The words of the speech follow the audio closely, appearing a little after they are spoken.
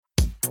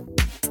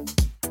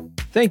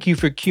Thank you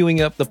for queuing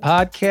up the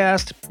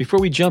podcast. Before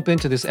we jump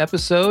into this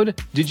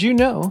episode, did you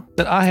know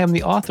that I am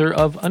the author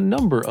of a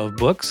number of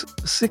books,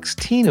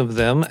 16 of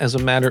them as a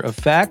matter of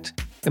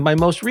fact, and my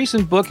most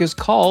recent book is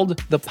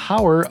called The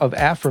Power of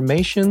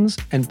Affirmations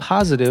and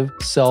Positive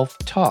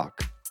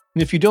Self-Talk.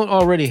 And if you don't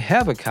already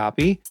have a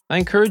copy, I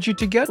encourage you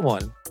to get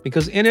one,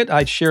 because in it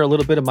I share a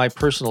little bit of my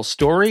personal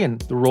story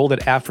and the role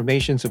that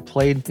affirmations have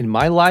played in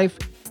my life.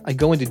 I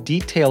go into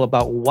detail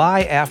about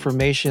why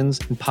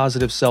affirmations and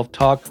positive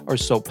self-talk are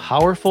so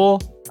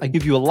powerful. I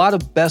give you a lot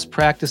of best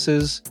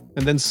practices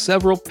and then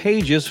several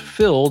pages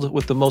filled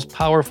with the most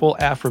powerful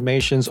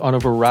affirmations on a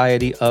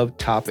variety of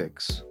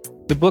topics.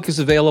 The book is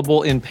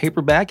available in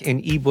paperback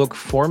and ebook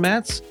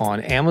formats on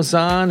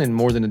Amazon in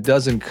more than a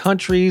dozen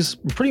countries,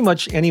 pretty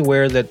much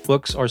anywhere that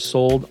books are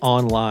sold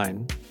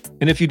online.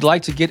 And if you'd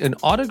like to get an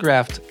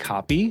autographed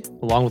copy,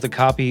 along with a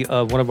copy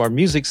of one of our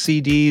music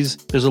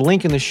CDs, there's a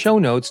link in the show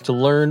notes to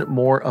learn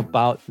more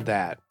about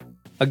that.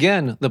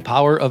 Again, The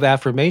Power of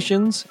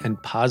Affirmations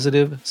and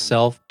Positive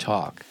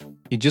Self-Talk.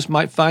 You just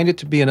might find it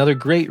to be another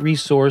great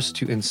resource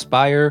to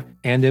inspire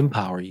and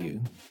empower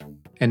you.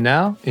 And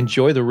now,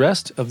 enjoy the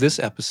rest of this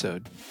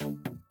episode.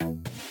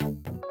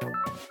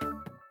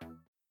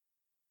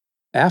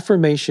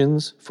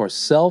 Affirmations for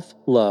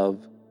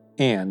self-love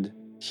and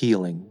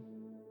healing.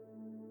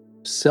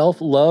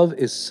 Self-love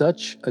is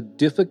such a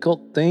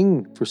difficult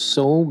thing for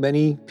so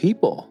many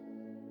people,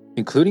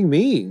 including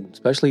me,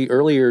 especially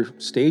earlier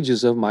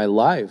stages of my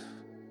life.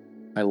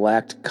 I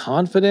lacked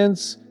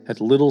confidence,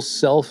 had little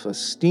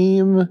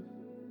self-esteem,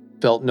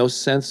 felt no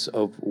sense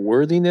of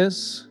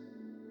worthiness.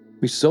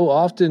 We so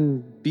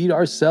often beat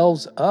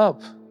ourselves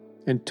up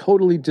and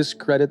totally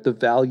discredit the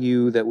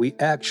value that we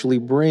actually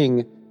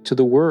bring to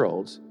the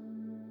world.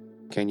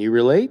 Can you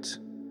relate?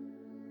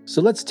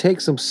 So let's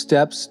take some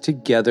steps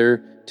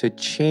together to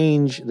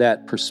change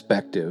that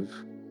perspective.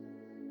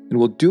 And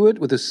we'll do it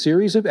with a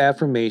series of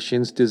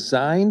affirmations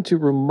designed to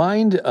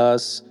remind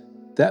us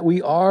that we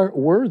are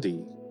worthy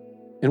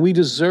and we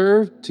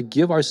deserve to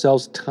give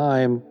ourselves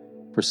time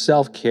for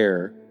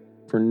self-care,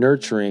 for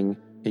nurturing,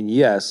 and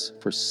yes,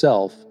 for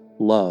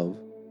self-love.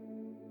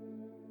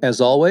 As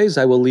always,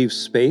 I will leave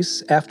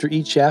space after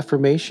each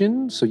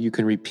affirmation so you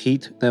can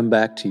repeat them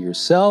back to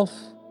yourself.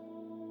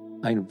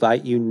 I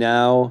invite you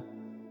now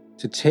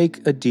to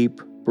take a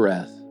deep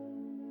breath.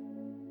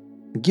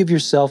 Give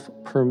yourself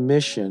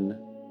permission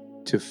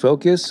to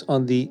focus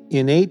on the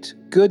innate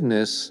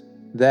goodness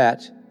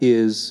that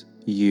is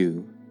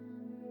you.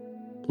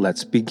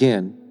 Let's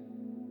begin.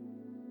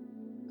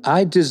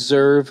 I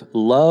deserve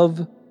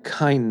love,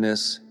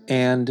 kindness,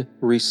 and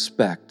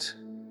respect.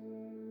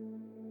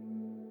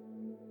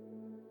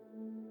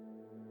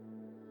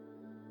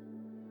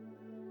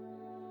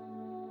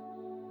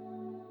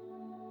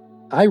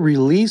 I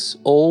release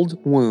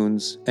old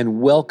wounds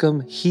and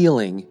welcome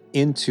healing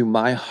into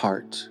my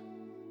heart.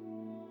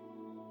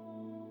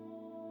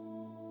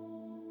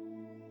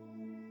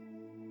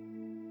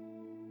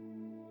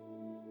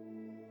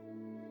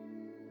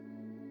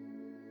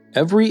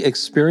 Every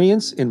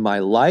experience in my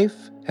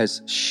life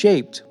has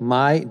shaped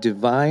my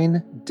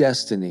divine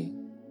destiny.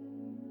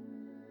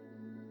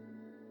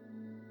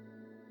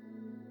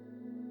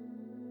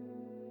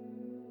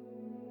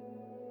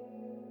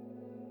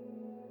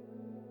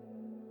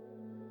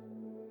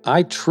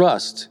 I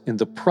trust in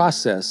the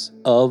process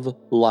of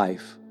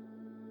life.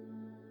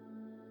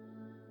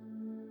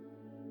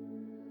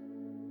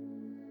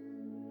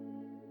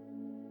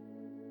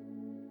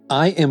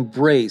 I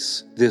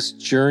embrace this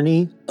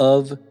journey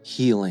of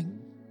healing.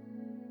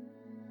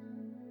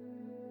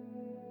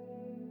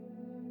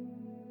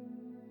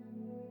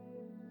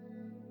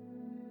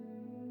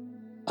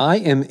 I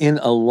am in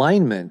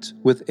alignment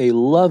with a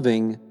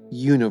loving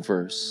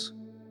universe.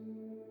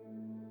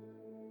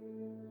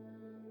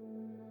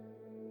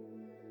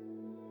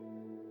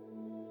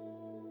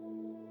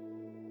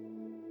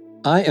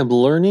 I am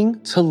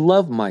learning to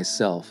love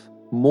myself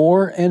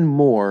more and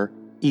more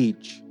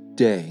each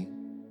day.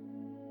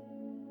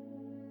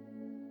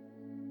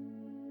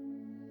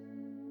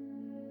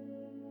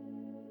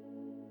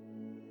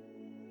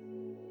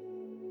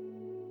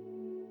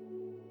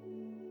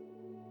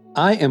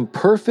 I am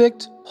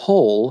perfect,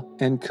 whole,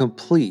 and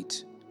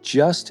complete,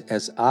 just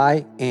as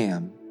I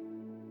am.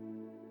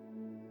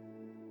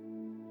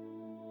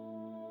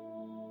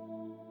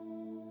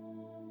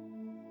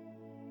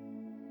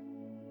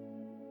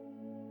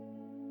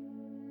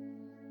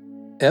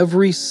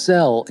 Every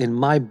cell in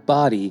my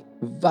body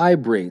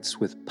vibrates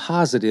with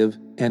positive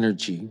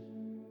energy.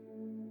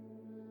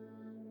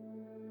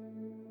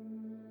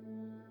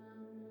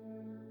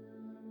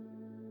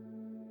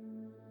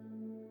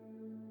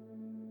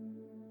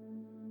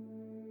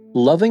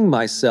 Loving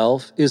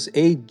myself is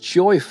a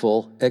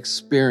joyful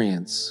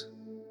experience.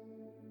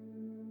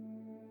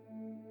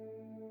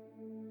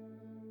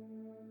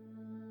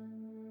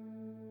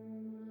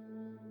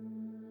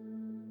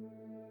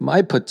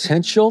 My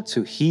potential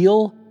to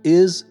heal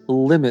is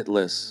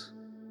limitless.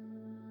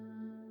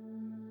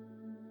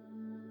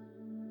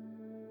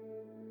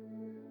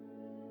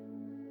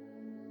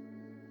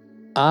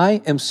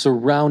 I am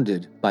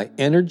surrounded by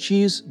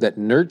energies that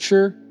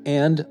nurture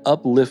and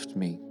uplift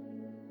me.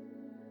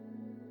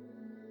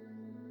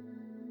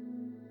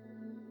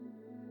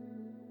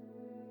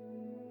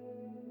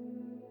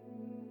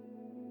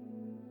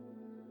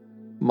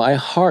 My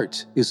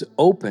heart is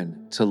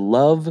open to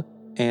love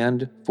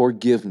and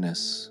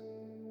forgiveness.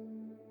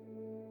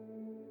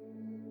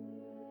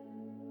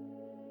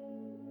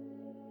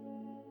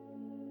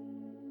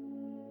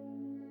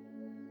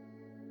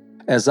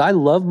 As I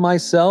love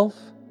myself,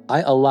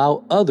 I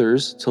allow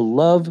others to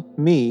love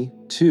me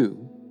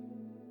too.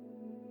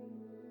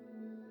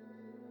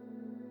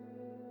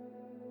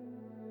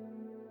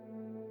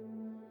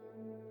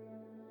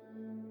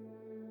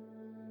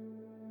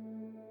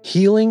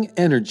 Healing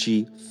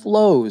energy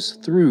flows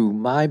through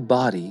my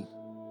body.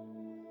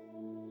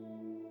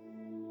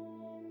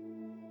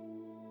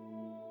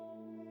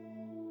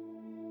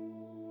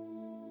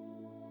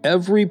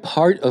 Every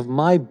part of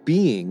my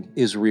being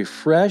is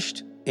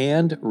refreshed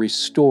and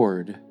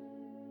restored.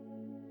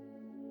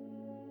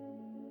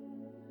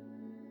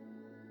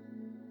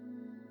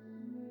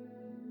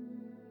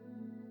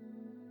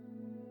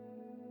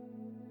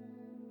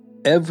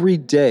 Every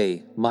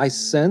day, my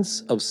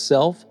sense of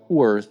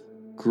self-worth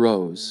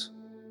grows.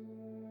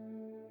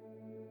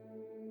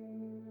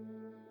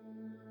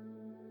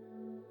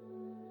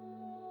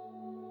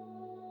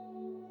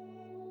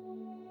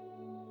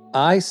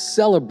 I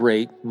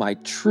celebrate my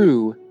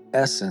true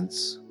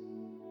essence.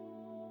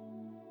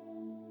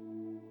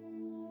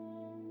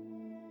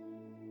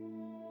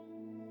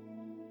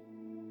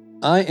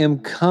 I am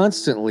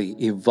constantly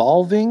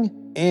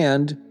evolving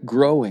and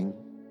growing.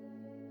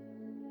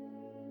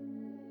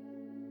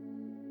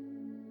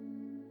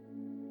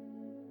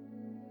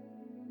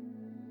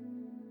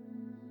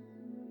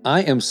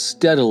 I am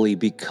steadily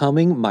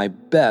becoming my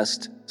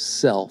best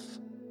self.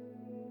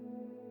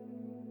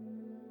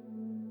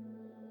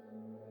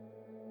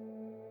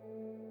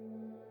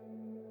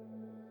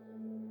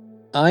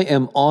 I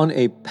am on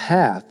a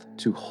path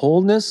to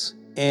wholeness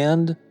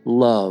and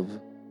love.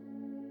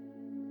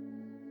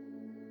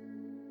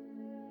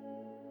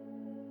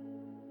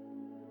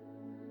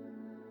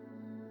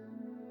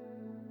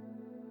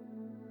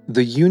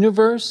 The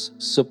universe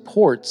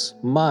supports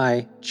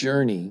my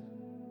journey.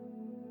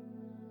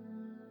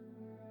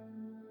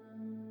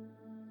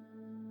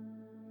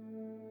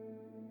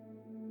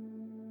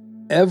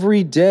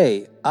 Every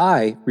day,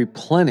 I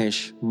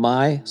replenish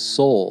my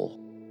soul.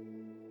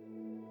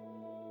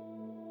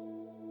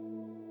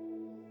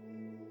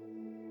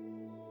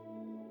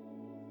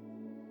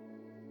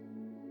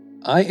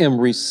 I am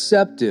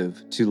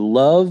receptive to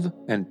love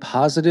and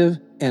positive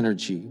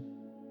energy.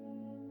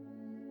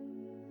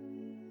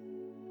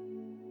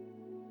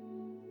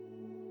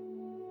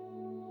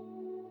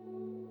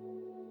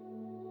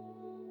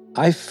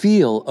 I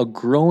feel a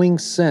growing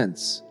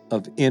sense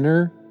of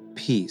inner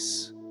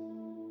peace.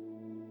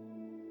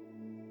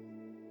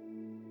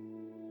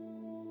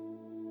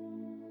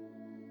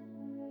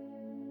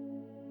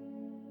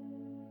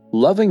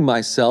 Loving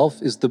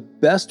myself is the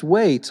best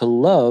way to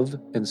love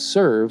and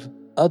serve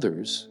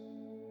others.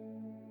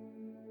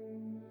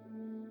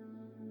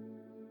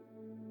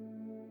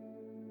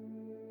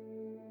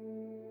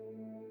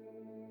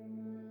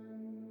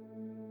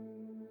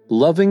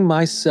 Loving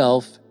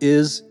myself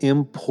is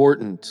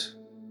important.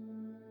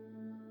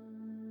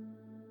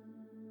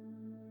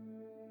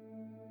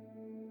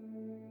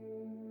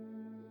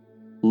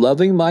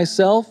 Loving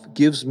myself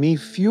gives me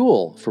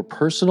fuel for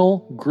personal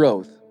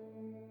growth.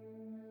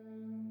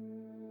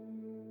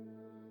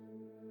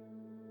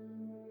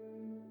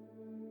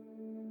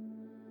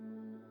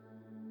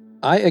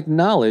 I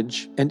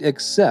acknowledge and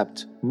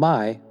accept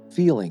my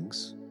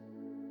feelings.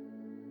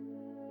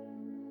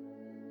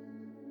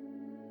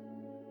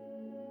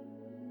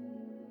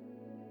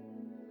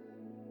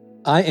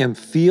 I am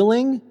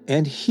feeling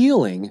and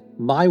healing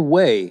my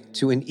way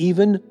to an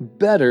even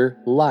better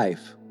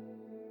life.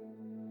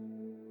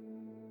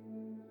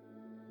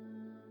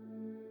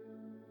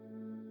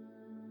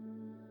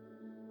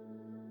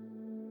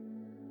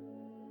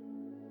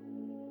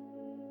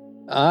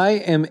 I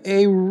am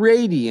a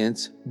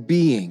radiant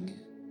being.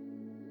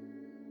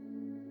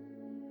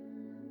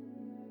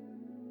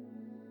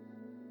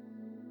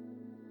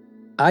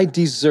 I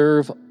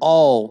deserve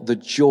all the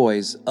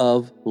joys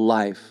of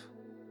life.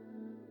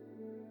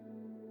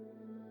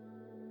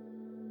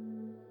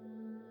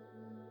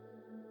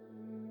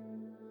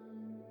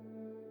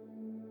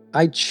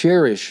 I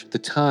cherish the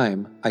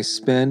time I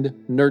spend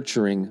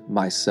nurturing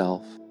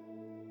myself.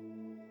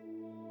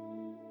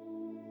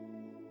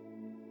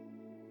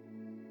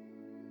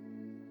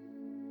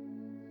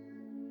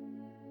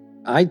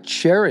 I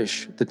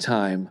cherish the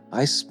time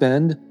I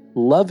spend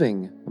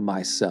loving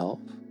myself.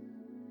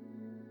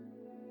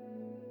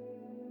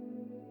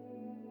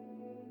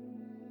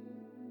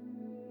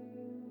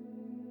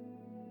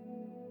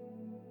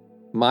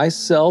 My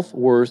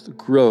self-worth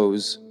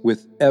grows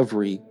with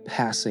every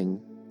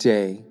passing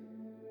day.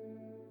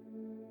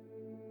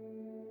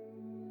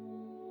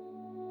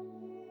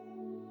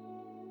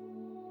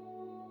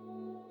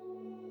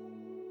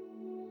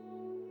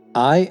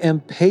 I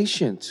am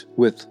patient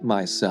with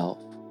myself.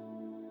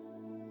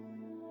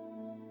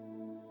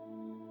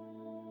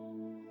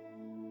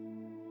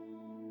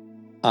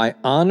 I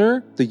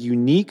honor the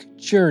unique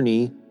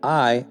journey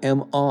I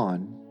am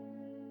on.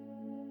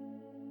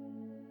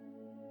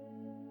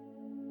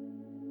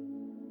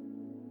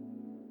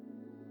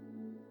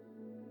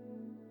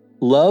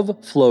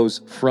 Love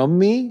flows from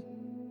me,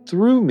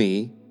 through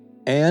me,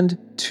 and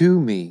to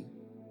me.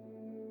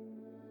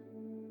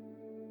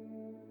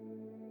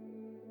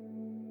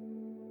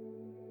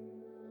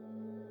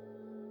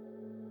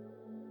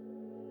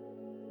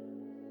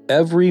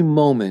 Every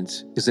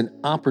moment is an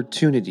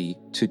opportunity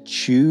to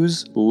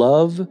choose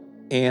love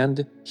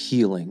and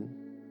healing.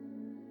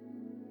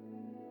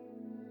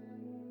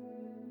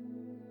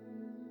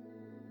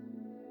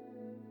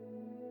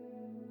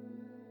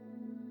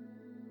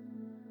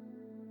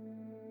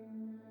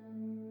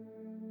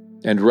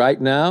 And right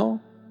now,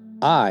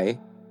 I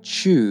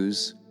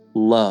choose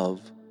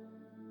love.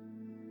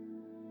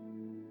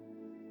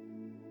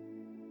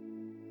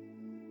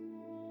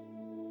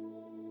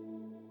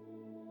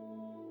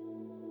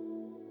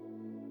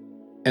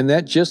 And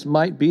that just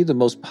might be the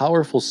most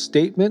powerful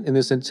statement in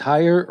this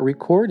entire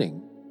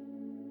recording.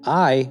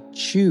 I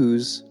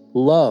choose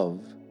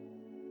love.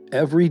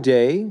 Every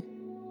day,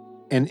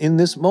 and in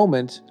this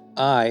moment,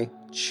 I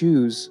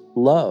choose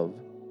love.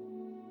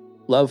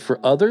 Love for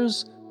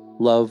others,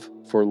 love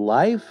for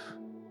life,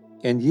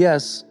 and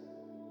yes,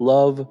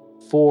 love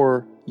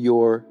for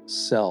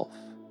yourself.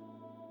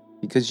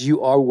 Because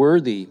you are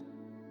worthy.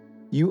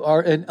 You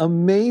are an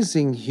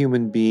amazing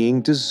human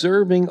being,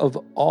 deserving of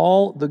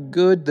all the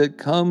good that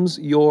comes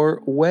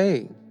your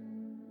way.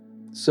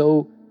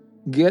 So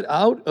get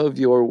out of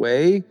your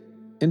way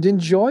and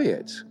enjoy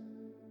it.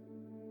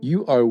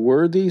 You are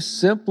worthy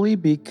simply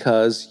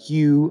because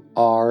you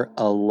are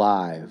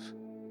alive.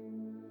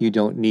 You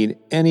don't need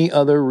any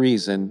other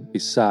reason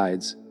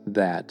besides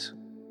that.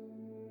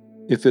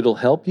 If it'll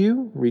help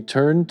you,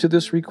 return to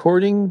this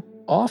recording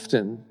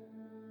often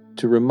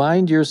to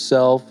remind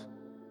yourself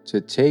to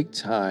take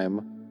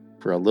time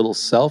for a little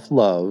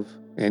self-love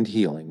and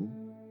healing.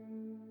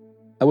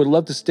 I would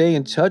love to stay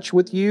in touch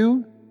with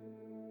you,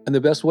 and the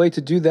best way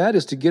to do that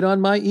is to get on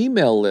my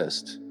email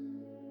list.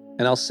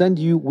 And I'll send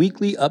you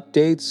weekly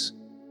updates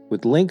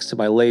with links to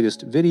my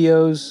latest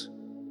videos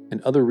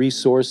and other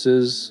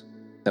resources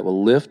that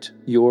will lift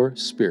your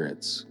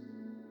spirits.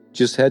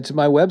 Just head to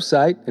my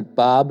website at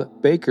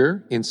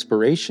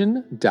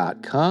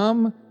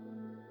bobbakerinspiration.com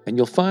and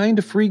you'll find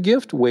a free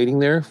gift waiting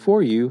there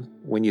for you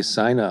when you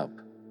sign up.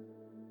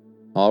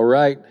 All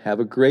right, have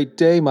a great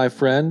day, my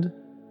friend.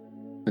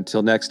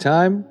 Until next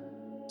time,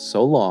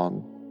 so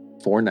long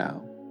for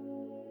now.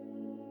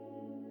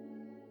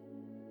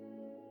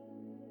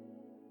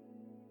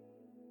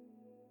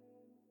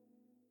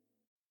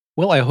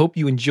 Well, I hope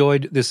you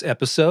enjoyed this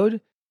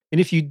episode.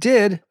 And if you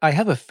did, I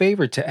have a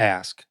favor to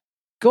ask.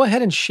 Go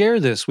ahead and share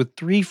this with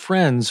 3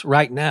 friends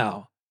right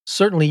now.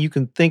 Certainly, you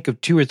can think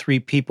of 2 or 3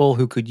 people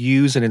who could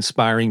use an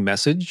inspiring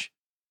message.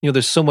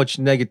 There's so much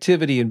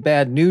negativity and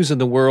bad news in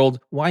the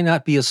world. Why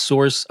not be a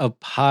source of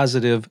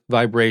positive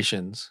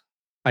vibrations?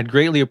 I'd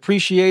greatly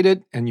appreciate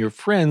it, and your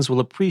friends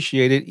will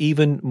appreciate it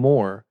even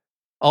more.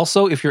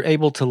 Also, if you're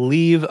able to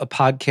leave a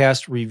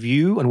podcast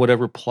review on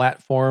whatever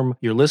platform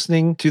you're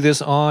listening to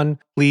this on,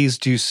 please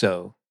do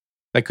so.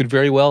 That could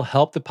very well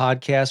help the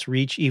podcast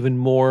reach even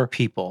more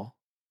people.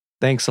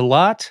 Thanks a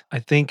lot. I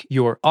think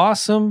you're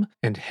awesome,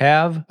 and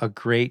have a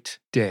great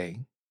day.